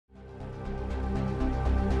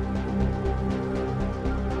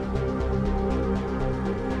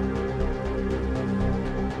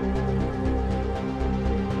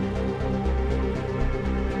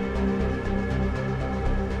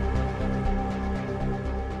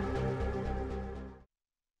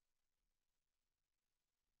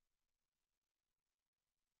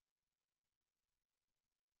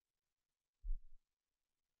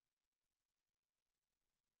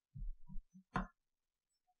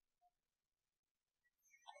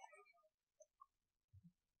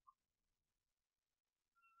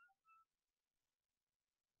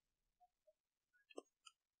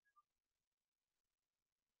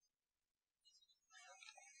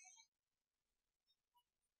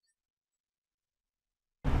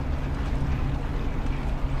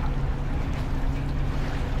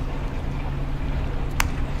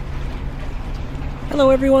Hello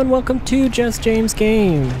everyone, welcome to Just James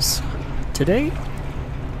Games. Today,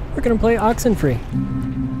 we're gonna play Oxenfree.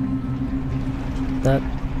 That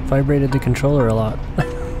vibrated the controller a lot.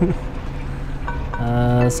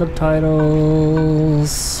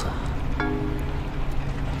 Subtitles...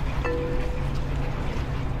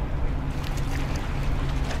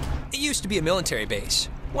 It used to be a military base.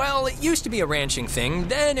 Well, it used to be a ranching thing,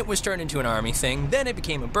 then it was turned into an army thing, then it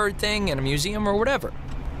became a bird thing and a museum or whatever.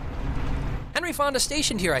 Henry Fonda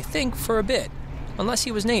stationed here, I think, for a bit. Unless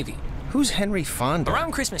he was Navy. Who's Henry Fonda?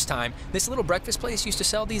 Around Christmas time, this little breakfast place used to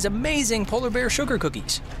sell these amazing polar bear sugar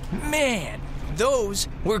cookies. Man, those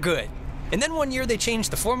were good. And then one year they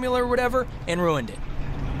changed the formula or whatever and ruined it.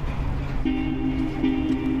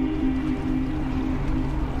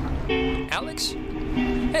 Alex?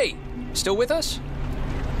 Hey, still with us?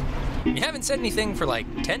 You haven't said anything for like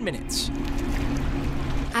 10 minutes.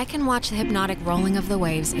 I can watch the hypnotic rolling of the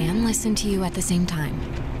waves and listen to you at the same time.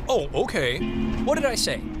 Oh, okay. What did I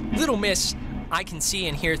say? Little miss, I can see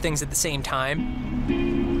and hear things at the same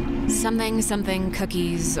time. Something,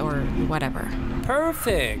 cookies, or whatever.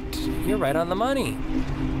 Perfect. You're right on the money.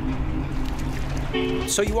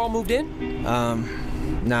 So you all moved in?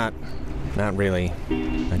 Not really.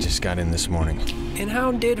 I just got in this morning. And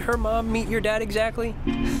how did her mom meet your dad exactly?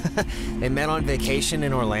 They met on vacation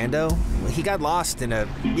in Orlando. He got lost in a...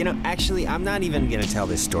 actually, I'm not even gonna tell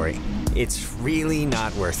this story. It's really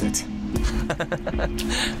not worth it.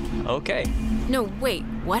 Okay. No, wait,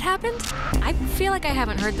 what happened? I feel like I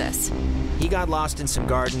haven't heard this. He got lost in some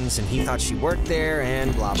gardens and he thought she worked there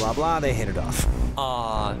and blah, blah, blah. They hit it off.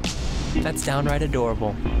 Aw, that's downright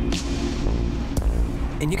adorable.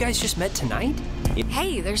 And you guys just met tonight?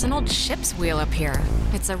 Hey, there's an old ship's wheel up here.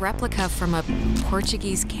 It's a replica from a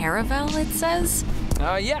Portuguese caravel, it says?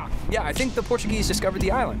 Yeah, I think the Portuguese discovered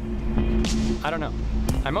the island. I don't know.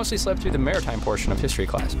 I mostly slept through the maritime portion of history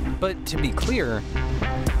class. But to be clear,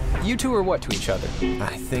 you two are what to each other?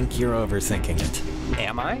 I think you're overthinking it.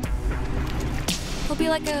 Am I? We'll be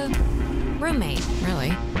like a roommate,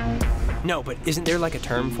 really. No, but isn't there like a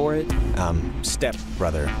term for it?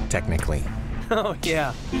 Stepbrother, technically. Oh,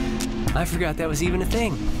 yeah. I forgot that was even a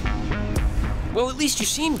thing. Well, at least you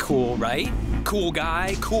seem cool, right? Cool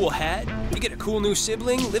guy, cool hat. You get a cool new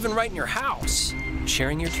sibling living right in your house.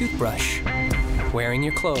 Sharing your toothbrush. Wearing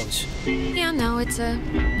your clothes. Yeah, no, it's a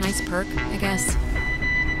nice perk, I guess.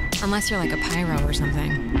 Unless you're like a pyro or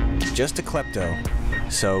something. Just a klepto,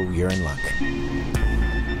 so you're in luck.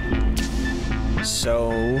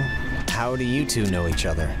 So, how do you two know each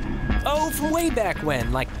other? Oh, from way back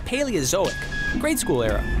when, like Paleozoic. Grade school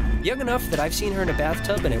era. Young enough that I've seen her in a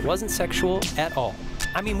bathtub and it wasn't sexual at all.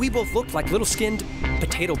 I mean, we both looked like little skinned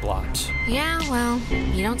potato blobs. Yeah, well,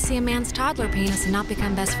 you don't see a man's toddler penis and not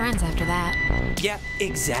become best friends after that. Yeah,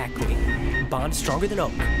 exactly. Bond stronger than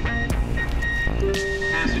oak.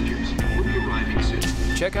 Passengers will be arriving soon.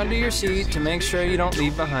 Check under your seat to make sure you don't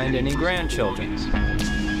leave behind any grandchildren.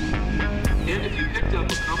 And if you picked up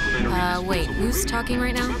a complimentary Wait, who's talking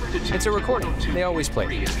right now? It's a recording. They always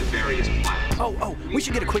play. Oh, we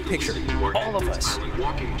should get a quick picture. All of us.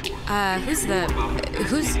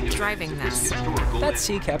 Who's driving this? That's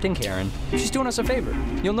Sea Captain Karen. She's doing us a favor.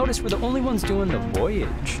 You'll notice we're the only ones doing the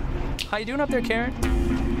voyage. How you doing up there, Karen?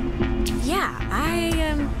 Yeah,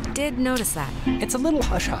 I did notice that. It's a little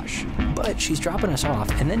hush-hush, but she's dropping us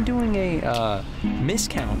off and then doing a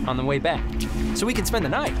miscount on the way back, so we can spend the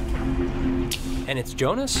night. And it's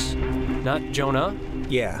Jonas, not Jonah.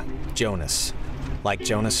 Yeah, Jonas. Like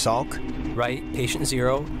Jonas Salk? Right, patient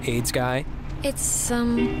zero, AIDS guy. It's,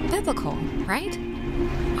 biblical, right?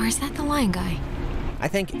 Or is that the lion guy? I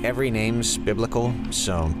think every name's biblical,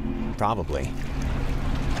 so probably.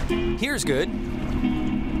 Here's good.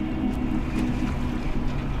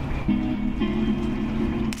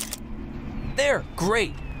 There,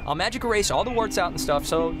 great. I'll magic erase all the warts out and stuff,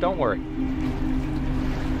 so don't worry.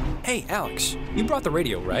 Hey, Alex, you brought the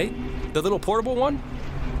radio, right? The little portable one?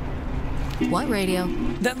 What radio?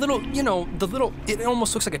 That little, it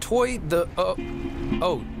almost looks like a toy,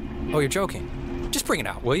 oh, you're joking. Just bring it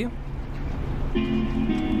out, will you?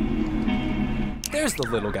 There's the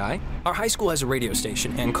little guy. Our high school has a radio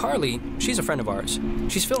station, and Carly, she's a friend of ours.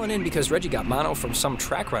 She's filling in because Reggie got mono from some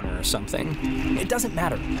track runner or something. It doesn't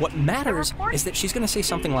matter. What matters is that she's gonna say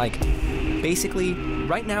something like, basically,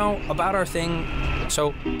 right now, about our thing.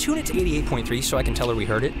 So, tune it to 88.3 so I can tell her we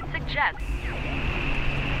heard it. Suggest.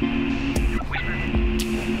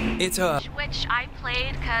 It's Which I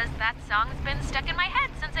played because that song's been stuck in my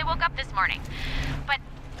head since I woke up this morning. But,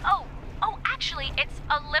 actually, Actually, it's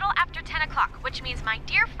a little after 10 o'clock, which means my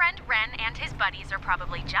dear friend Ren and his buddies are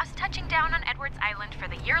probably just touching down on Edwards Island for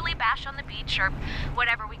the yearly bash on the beach, or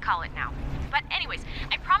whatever we call it now. But anyways,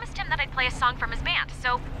 I promised him that I'd play a song from his band,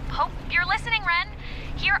 so hope you're listening, Ren.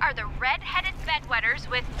 Here are the Red-Headed Bedwetters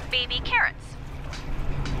with Baby Carrots.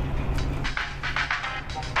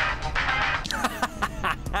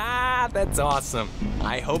 That's awesome.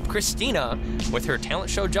 I hope Christina, with her talent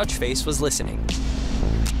show judge face, was listening.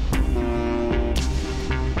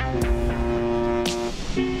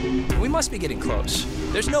 We must be getting close.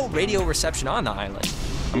 There's no radio reception on the island.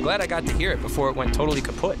 I'm glad I got to hear it before it went totally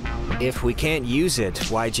kaput. If we can't use it,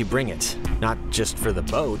 why'd you bring it? Not just for the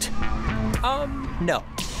boat. No.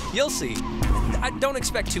 You'll see. I don't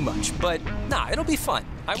expect too much, but nah, it'll be fun.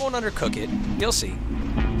 I won't undercook it. You'll see.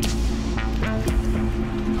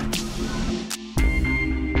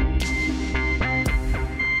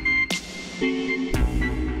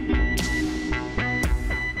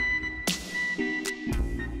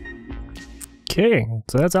 Okay,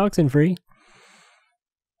 so that's Oxenfree.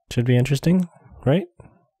 Should be interesting, right?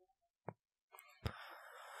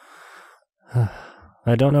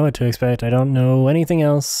 I don't know what to expect. I don't know anything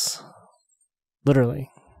else. Literally,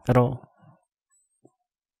 at all.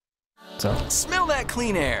 So. Smell that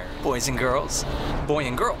clean air, boys and girls. Boy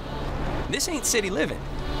and girl. This ain't city living.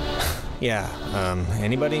 Yeah,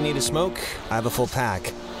 anybody need a smoke? I have a full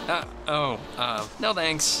pack. No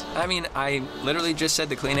thanks. I mean, I literally just said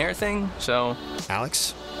the clean air thing, so...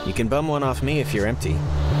 Alex, you can bum one off me if you're empty.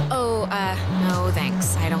 Oh, no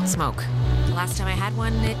thanks. I don't smoke. The last time I had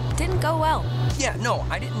one, it didn't go well. Yeah, no,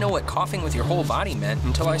 I didn't know what coughing with your whole body meant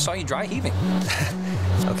until I saw you dry heaving.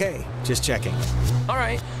 Okay, just checking. All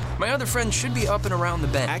right, my other friend should be up and around the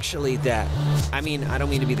bend. Actually, I don't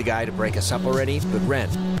mean to be the guy to break us up already, but Ren,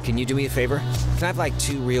 can you do me a favor? Can I have like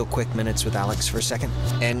 2 real quick minutes with Alex for a second?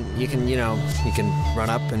 And you can run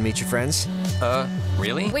up and meet your friends?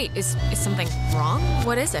 Really? Wait, is something wrong?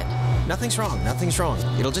 What is it? Nothing's wrong.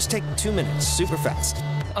 It'll just take 2 minutes, super fast.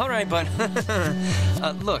 All right, bud.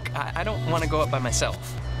 Look, I don't want to go up by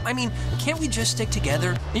myself. I mean, can't we just stick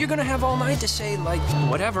together? You're gonna have all night to say, like,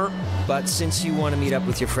 whatever. But since you want to meet up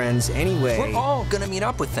with your friends anyway... We're all gonna meet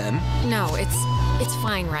up with them. No, it's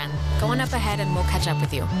fine, Ren. Go on up ahead and we'll catch up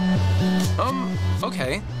with you.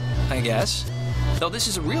 Okay, I guess. Though this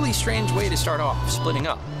is a really strange way to start off, splitting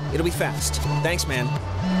up. It'll be fast. Thanks, man.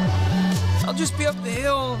 I'll just be up the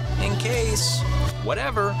hill, in case.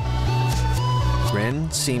 Whatever. Ren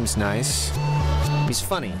seems nice. He's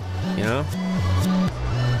funny, you know?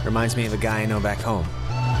 Reminds me of a guy I know back home.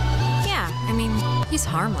 Yeah, I mean, he's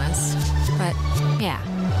harmless. But, yeah,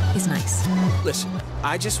 he's nice. Listen,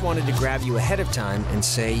 I just wanted to grab you ahead of time and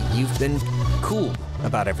say you've been cool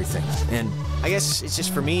about everything. And I guess it's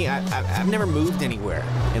just for me, I've never moved anywhere.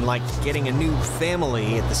 And like getting a new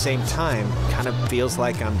family at the same time kind of feels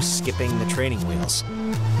like I'm skipping the training wheels.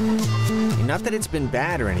 And not that it's been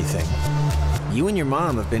bad or anything. You and your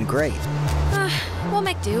mom have been great. We'll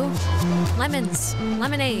make do. Lemons,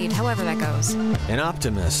 lemonade, however that goes. An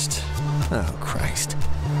optimist. Oh, Christ.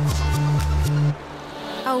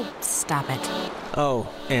 Oh, stop it. Oh,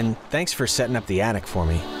 and thanks for setting up the attic for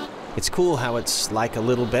me. It's cool how it's like a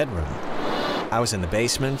little bedroom. I was in the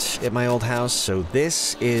basement at my old house, so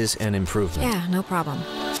this is an improvement. Yeah, no problem.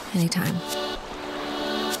 Anytime.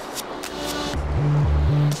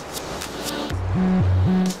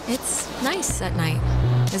 It's nice at night,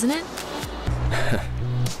 isn't it?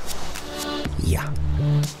 Yeah.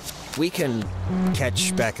 We can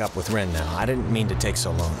catch back up with Ren now. I didn't mean to take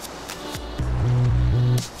so long.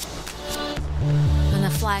 When the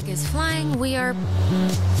flag is flying, we are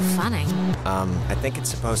funning. I think it's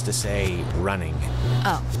supposed to say running.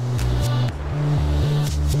 Oh.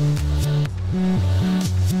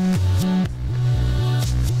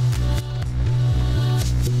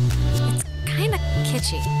 It's kinda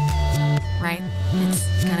kitschy, right?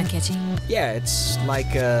 It's kinda kitschy. Yeah, it's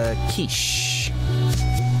like a quiche.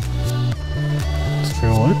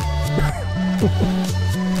 What?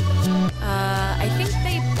 I think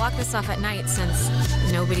they block this off at night since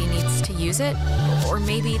nobody needs to use it. Or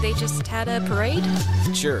maybe they just had a parade?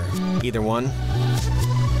 Sure, either one.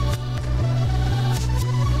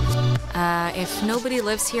 If nobody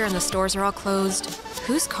lives here and the stores are all closed,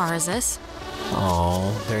 whose car is this?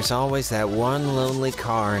 Oh, there's always that one lonely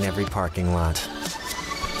car in every parking lot.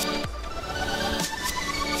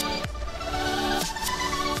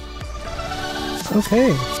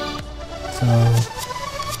 Okay. So,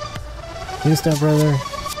 new stepbrother,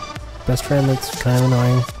 best friend that's kind of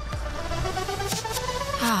annoying.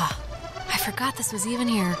 Ah, I forgot this was even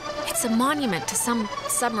here. It's a monument to some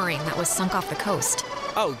submarine that was sunk off the coast.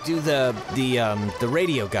 Oh, do the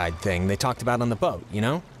radio guide thing they talked about on the boat, you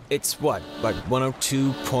know? It's what, like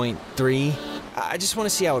 102.3? I just want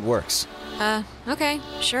to see how it works. Okay,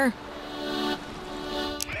 sure.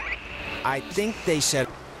 I think they said...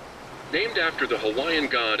 Named after the Hawaiian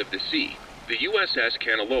god of the sea, the USS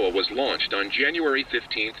Kanaloa was launched on January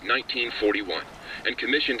 15, 1941, and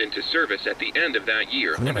commissioned into service at the end of that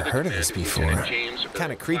year. I've never heard of this before.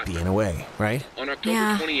 Kind of creepy in a way, right? On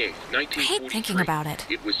October 28, I hate thinking about it.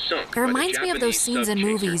 It was sunk. It reminds me of those scenes in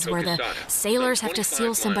movies where the sailors have to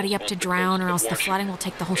seal somebody up to drown or else the flooding will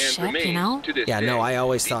take the whole ship, you know? Yeah, no, I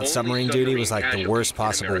always thought submarine duty was like the worst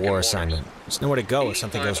possible war assignment. There's nowhere to go if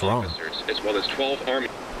something goes wrong. As well as 12 Army.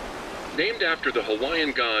 Named after the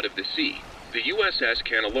Hawaiian god of the sea, the USS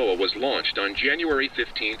Kanaloa was launched on January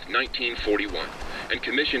 15, 1941, and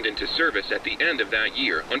commissioned into service at the end of that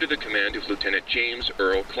year under the command of Lieutenant James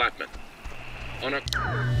Earl Clapman. On The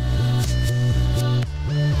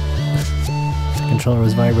controller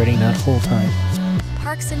was vibrating that whole time.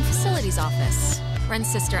 Parks and Facilities Office.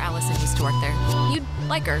 Ren's sister Allison used to work there. You'd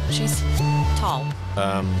like her. She's tall.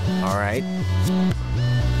 All right.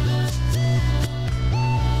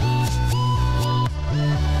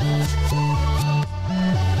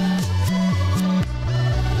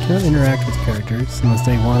 Can't interact with characters unless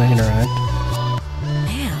they want to interact.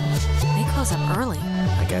 Man, they close up early.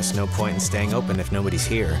 I guess no point in staying open if nobody's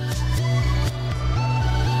here.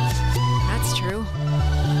 That's true.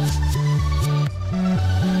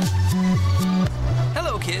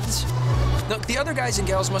 Hello, kids. Look, the other guys and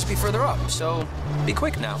gals must be further up, so be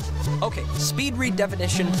quick now. Okay, speed read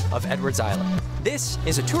definition of Edwards Island. This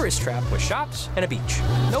is a tourist trap with shops and a beach.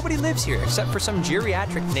 Nobody lives here except for some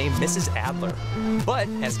geriatric named Mrs. Adler. But,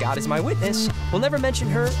 as God is my witness, we'll never mention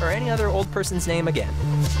her or any other old person's name again.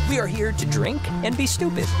 We are here to drink and be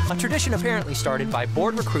stupid, a tradition apparently started by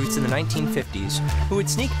bored recruits in the 1950s who would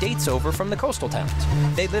sneak dates over from the coastal towns.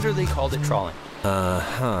 They literally called it trawling.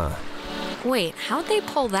 Wait, how'd they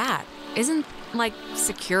pull that? Isn't, like,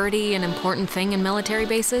 security an important thing in military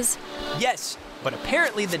bases? Yes, but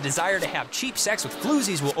apparently the desire to have cheap sex with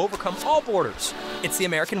floozies will overcome all borders. It's the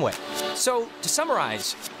American way. So, to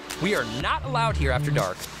summarize, we are not allowed here after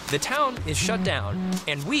dark, the town is shut down,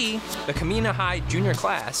 and we, the Kamina High junior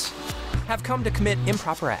class, have come to commit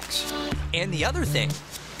improper acts. And the other thing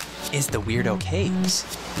is the Weirdo Caves.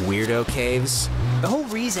 Weirdo caves? The whole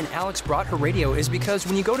reason Alex brought her radio is because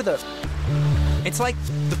when you go to the... It's like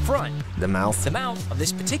the front. The mouth? The mouth of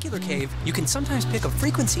this particular cave, you can sometimes pick up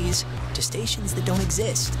frequencies to stations that don't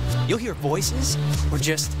exist. You'll hear voices or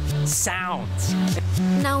just sounds.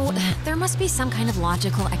 No, there must be some kind of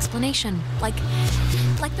logical explanation. Like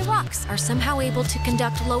the rocks are somehow able to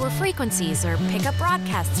conduct lower frequencies or pick up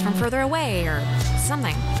broadcasts from further away or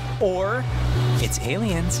something. Or it's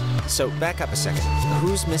aliens. So, back up a second.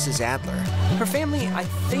 Who's Mrs. Adler? Her family, I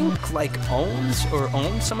think, like, owns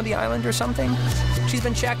some of the island or something. She's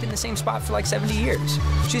been shacked in the same spot for like 70 years.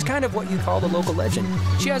 She's kind of what you call the local legend.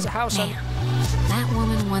 She has a house on... That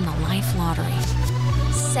woman won the life lottery.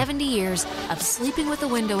 70 years of sleeping with the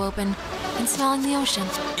window open and smelling the ocean.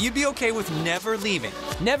 You'd be okay with never leaving.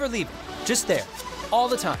 Never leaving. Just there. All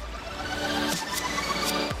the time.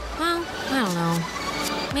 Well, I don't know.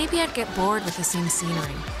 Maybe I'd get bored with the same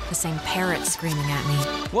scenery, the same parrots screaming at me.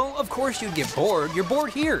 Well, of course you'd get bored. You're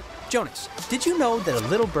bored here. Jonas, did you know that a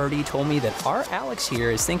little birdie told me that our Alex here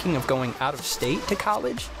is thinking of going out of state to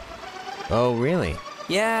college? Oh, really?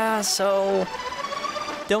 Yeah, so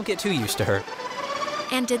don't get too used to her.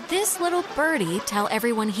 And did this little birdie tell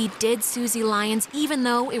everyone he did Susie Lyons even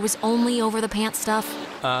though it was only over the pants stuff?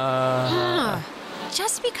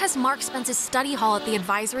 Just because Mark spends his study hall at the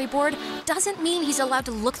advisory board doesn't mean he's allowed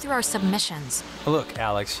to look through our submissions. Look,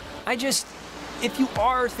 Alex, if you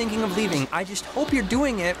are thinking of leaving, I just hope you're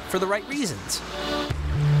doing it for the right reasons.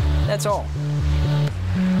 That's all.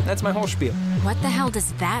 That's my whole spiel. What the hell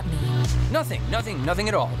does that mean? Nothing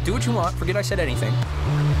at all. Do what you want. Forget I said anything.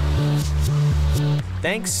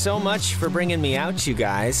 Thanks so much for bringing me out, you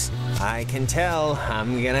guys. I can tell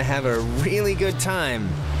I'm gonna have a really good time.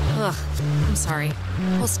 Ugh, I'm sorry.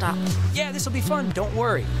 We'll stop. Yeah, this'll be fun. Don't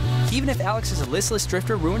worry. Even if Alex is a listless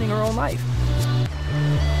drifter ruining her own life.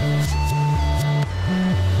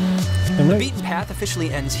 The beaten path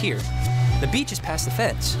officially ends here. The beach is past the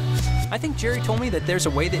fence. I think Jerry told me that there's a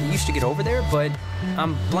way that you used to get over there, but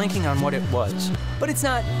I'm blanking on what it was. But it's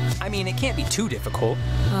not, it can't be too difficult.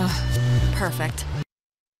 Perfect.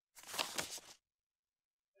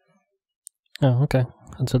 Oh, okay.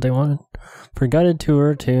 That's what they wanted. For guided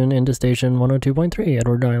tour, tune into station 102.3,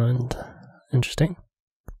 Edward Island. Interesting.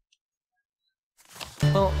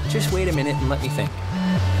 Well, just wait a minute and let me think.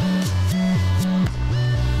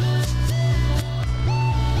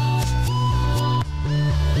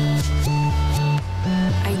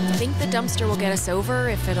 dumpster will get us over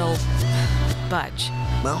if it'll budge.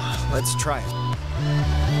 Well, let's try it.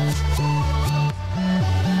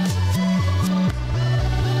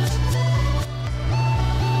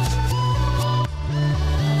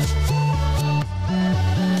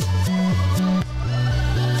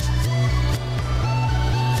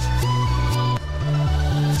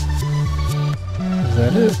 Is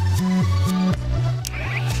that it?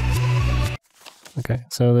 Okay,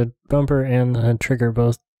 so the bumper and the trigger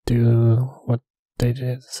both do what they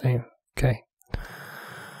did the same. Okay.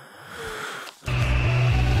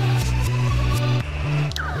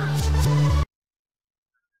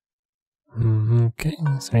 Okay,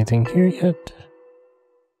 is there anything here yet?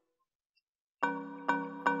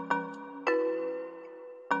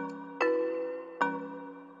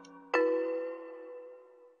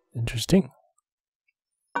 Interesting.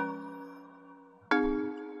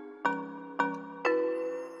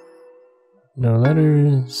 No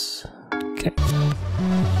letters. Okay.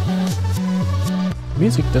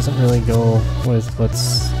 Music doesn't really go with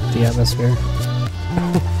what's the atmosphere.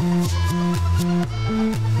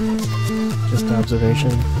 Just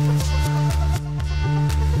observation.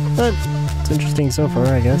 But it's interesting so far,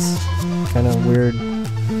 I guess. Kind of weird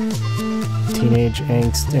teenage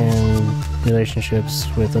angst and relationships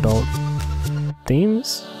with adult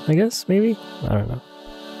themes, I guess, maybe? I don't know.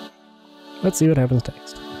 Let's see what happens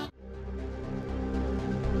next.